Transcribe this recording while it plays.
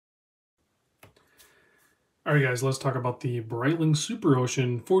All right, guys, let's talk about the Breitling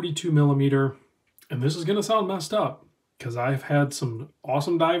SuperOcean 42 millimeter. And this is going to sound messed up because I've had some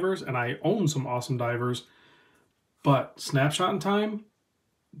awesome divers and I own some awesome divers. But snapshot in time,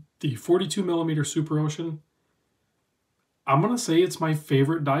 the 42 millimeter SuperOcean, I'm going to say it's my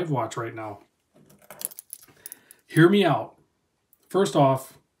favorite dive watch right now. Hear me out. First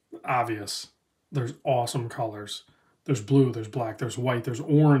off, obvious. There's awesome colors. There's blue, there's black, there's white, there's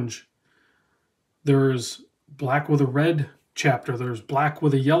orange. There's black with a red chapter. There's black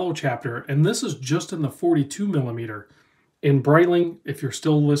with a yellow chapter. And this is just in the 42 millimeter. In Breitling, if you're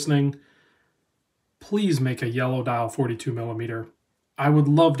still listening, please make a yellow dial 42 millimeter. I would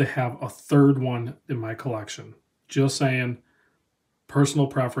love to have a third one in my collection. Just saying, personal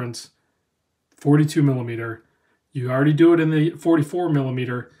preference, 42 millimeter. You already do it in the 44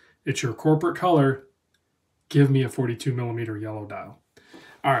 millimeter. It's your corporate color. Give me a 42 millimeter yellow dial.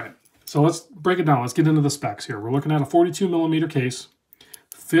 All right. So let's break it down. Let's get into the specs here. We're looking at a 42 millimeter case,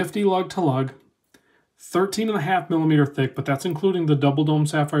 50 lug to lug, 13.5 millimeter thick, but that's including the double dome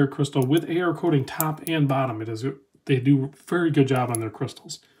sapphire crystal with AR coating top and bottom. They do a very good job on their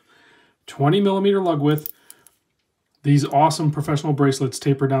crystals. 20 millimeter lug width. These awesome professional bracelets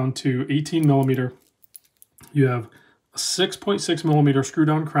taper down to 18 millimeter. You have a 6.6 millimeter screw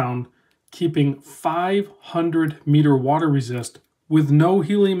down crown, keeping 500 meter water resist with no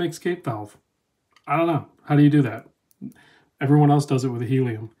helium escape valve. I don't know. How do you do that? Everyone else does it with a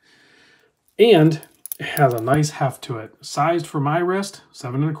helium. And it has a nice heft to it. Sized for my wrist,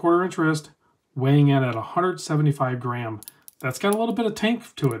 7¼ inch wrist, weighing in at 175 gram. That's got a little bit of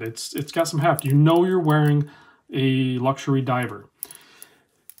tank to it. It's got some heft. You know you're wearing a luxury diver.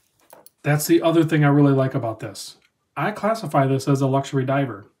 That's the other thing I really like about this. I classify this as a luxury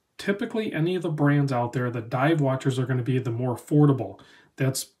diver. Typically, any of the brands out there, the dive watches are going to be the more affordable.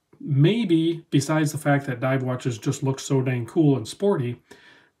 That's maybe, besides the fact that dive watches just look so dang cool and sporty,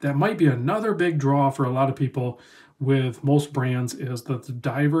 that might be another big draw for a lot of people with most brands, is that the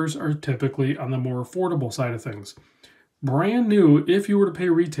divers are typically on the more affordable side of things. Brand new, if you were to pay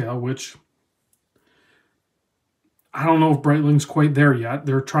retail, which I don't know if Breitling's quite there yet.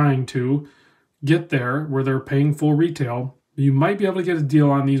 They're trying to get there where they're paying full retail. You might be able to get a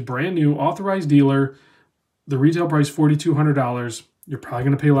deal on these brand new, authorized dealer. The retail price, $4,200. You're probably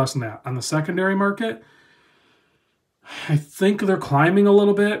going to pay less than that. On the secondary market, I think they're climbing a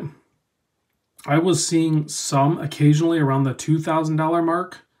little bit. I was seeing some occasionally around the $2,000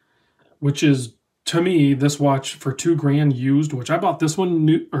 mark, which is, to me, this watch for $2,000 used, which I bought this one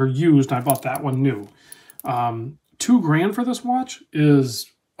new, or used, and I bought that one new. $2,000 for this watch is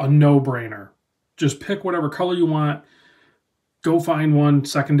a no-brainer. Just pick whatever color you want. Go find one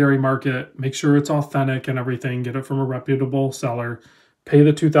secondary market. Make sure it's authentic and everything. Get it from a reputable seller. Pay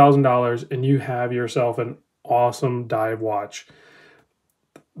the $2,000 and you have yourself an awesome dive watch.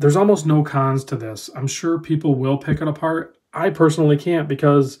 There's almost no cons to this. I'm sure people will pick it apart. I personally can't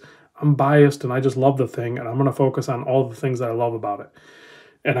because I'm biased and I just love the thing, and I'm going to focus on all the things that I love about it.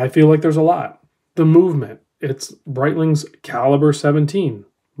 And I feel like there's a lot. The movement. It's Breitling's Caliber 17.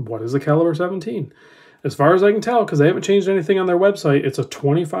 What is the Caliber 17? As far as I can tell, because they haven't changed anything on their website, it's a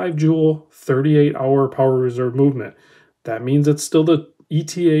 25 joule, 38-hour power reserve movement. That means it's still the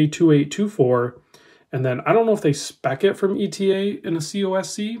ETA 2824. And then I don't know if they spec it from ETA in a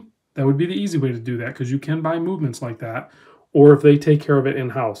COSC. That would be the easy way to do that, because you can buy movements like that. Or if they take care of it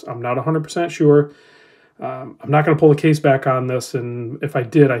in-house. I'm not 100% sure. I'm not going to pull the case back on this, and if I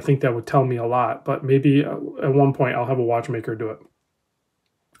did, I think that would tell me a lot. But maybe at one point I'll have a watchmaker do it.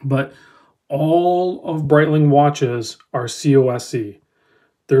 But all of Breitling watches are COSC.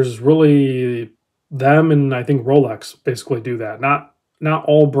 There's really them, and I think Rolex basically do that. Not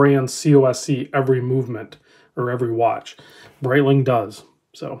all brands COSC every movement or every watch. Breitling does.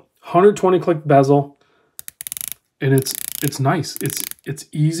 So 120 click bezel, and it's nice. It's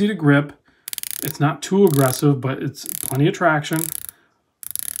easy to grip. It's not too aggressive, but it's plenty of traction.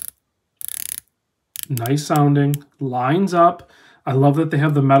 Nice sounding. Lines up. I love that they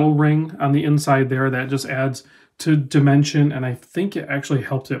have the metal ring on the inside there. That just adds to dimension, and I think it actually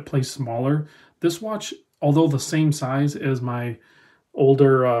helps it play smaller. This watch, although the same size as my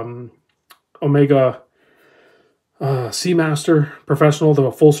older Omega Seamaster Professional,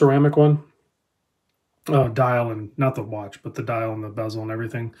 the full ceramic one, dial, and not the watch, but the dial and the bezel and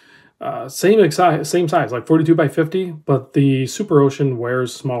everything. Same size, like 42 by 50, but the SuperOcean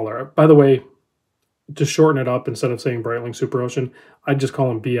wears smaller. By the way, to shorten it up, instead of saying Breitling SuperOcean, I just call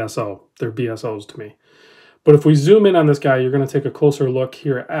them BSO. They're BSOs to me. But if we zoom in on this guy, you're going to take a closer look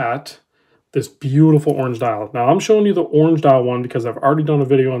here at this beautiful orange dial. Now I'm showing you the orange dial one because I've already done a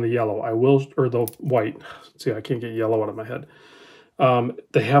video on the yellow. I will, or the white. See, I can't get yellow out of my head.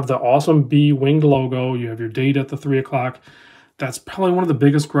 They have the awesome bee winged logo. You have your date at the 3 o'clock. That's probably one of the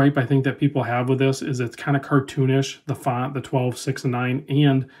biggest gripe I think that people have with this is it's kind of cartoonish, the font, the 12, 6, and 9,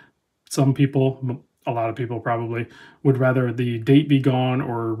 and some people, a lot of people probably, would rather the date be gone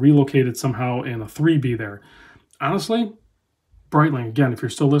or relocated somehow and a 3 be there. Honestly, Breitling, again, if you're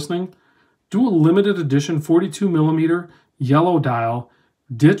still listening, do a limited edition 42 millimeter yellow dial,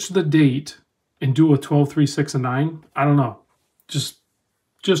 ditch the date, and do a 12, 3, 6, and 9. I don't know. Just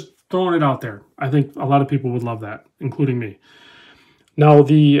throwing it out there. I think a lot of people would love that, including me. Now,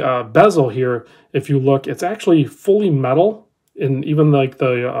 the bezel here, if you look, it's actually fully metal. And even like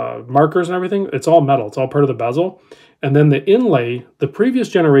the markers and everything, it's all metal. It's all part of the bezel. And then the inlay, the previous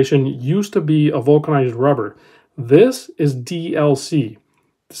generation used to be a vulcanized rubber. This is DLC.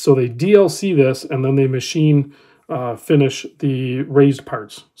 So they DLC this, and then they machine finish the raised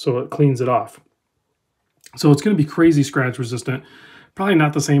parts. So it cleans it off. So it's going to be crazy scratch resistant. Probably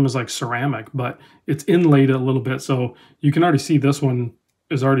not the same as like ceramic, but it's inlaid a little bit. So you can already see this one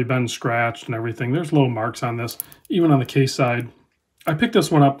has already been scratched and everything. There's little marks on this, even on the case side. I picked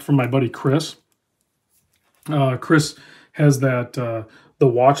this one up from my buddy Chris. Chris has that the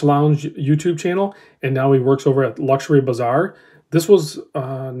Watch Lounge YouTube channel, and now he works over at Luxury Bazaar. This was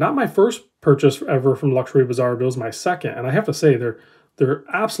not my first purchase ever from Luxury Bazaar, but it was my second. And I have to say, they're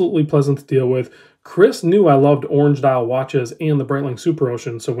absolutely pleasant to deal with. Chris knew I loved orange dial watches and the Breitling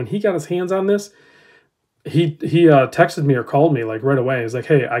SuperOcean, so when he got his hands on this, he texted me or called me like right away. He's like,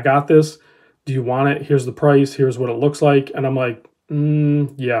 hey, I got this. Do you want it? Here's the price. Here's what it looks like. And I'm like,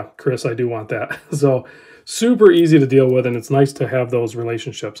 yeah, Chris, I do want that. So super easy to deal with, and it's nice to have those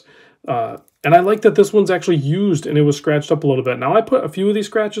relationships. And I like that this one's actually used and it was scratched up a little bit. Now I put a few of these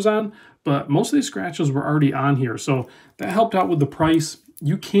scratches on, but most of these scratches were already on here. So that helped out with the price.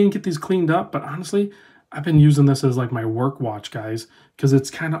 You can get these cleaned up, but honestly, I've been using this as like my work watch, guys, because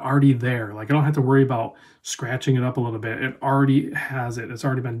it's kind of already there. Like I don't have to worry about scratching it up a little bit. It already has it. It's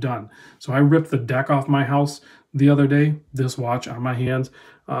already been done. So I ripped the deck off my house the other day, this watch on my hands.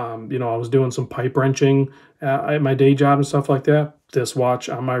 You know, I was doing some pipe wrenching at my day job and stuff like that. This watch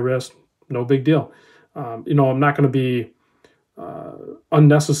on my wrist, no big deal. You know, I'm not going to be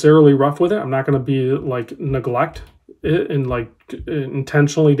unnecessarily rough with it. I'm not going to be like neglect it and like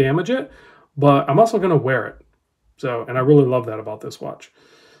intentionally damage it, but I'm also going to wear it. So, and I really love that about this watch.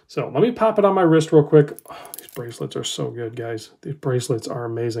 So let me pop it on my wrist real quick. Oh, these bracelets are so good, guys. These bracelets are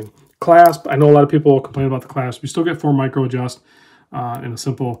amazing. Clasp, I know a lot of people complain about the clasp. You still get 4 micro adjust and a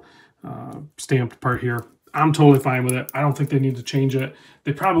simple stamped part here. I'm totally fine with it. I don't think they need to change it.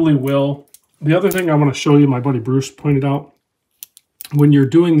 They probably will. The other thing I want to show you, my buddy Bruce pointed out, when you're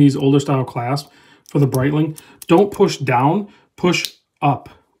doing these older style clasps for the Breitling, don't push down, push up,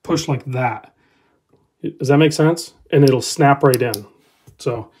 push like that. Does that make sense? And it'll snap right in.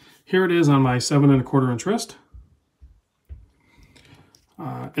 So here it is on my 7 1/4 inch wrist.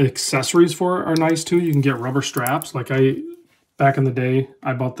 Accessories for it are nice too. You can get rubber straps. Like back in the day,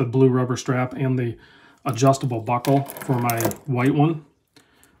 I bought the blue rubber strap and the adjustable buckle for my white one.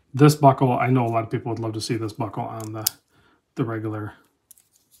 This buckle, I know a lot of people would love to see this buckle on the regular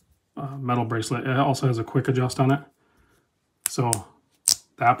metal bracelet. It also has a quick adjust on it. So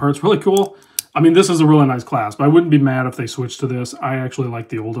that part's really cool. I mean, this is a really nice clasp. I wouldn't be mad if they switched to this. I actually like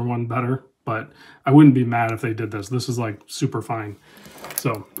the older one better, but I wouldn't be mad if they did this. This is like super fine.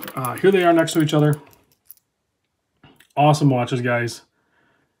 So here they are next to each other. Awesome watches, guys.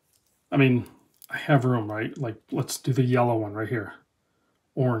 I mean, I have room, right? Like, let's do the yellow one right here.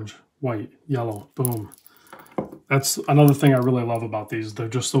 Orange, white, yellow, boom. That's another thing I really love about these. They're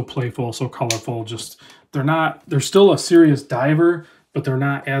just so playful, so colorful. Just, they're still a serious diver, but they're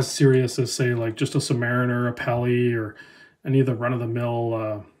not as serious as, say, like just a Submariner, a Pelly, or any of the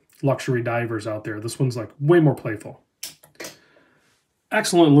run-of-the-mill luxury divers out there. This one's like way more playful.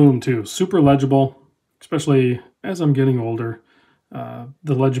 Excellent lume too, super legible, especially as I'm getting older.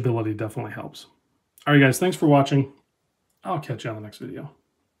 The legibility definitely helps. All right, guys, thanks for watching. I'll catch you on the next video.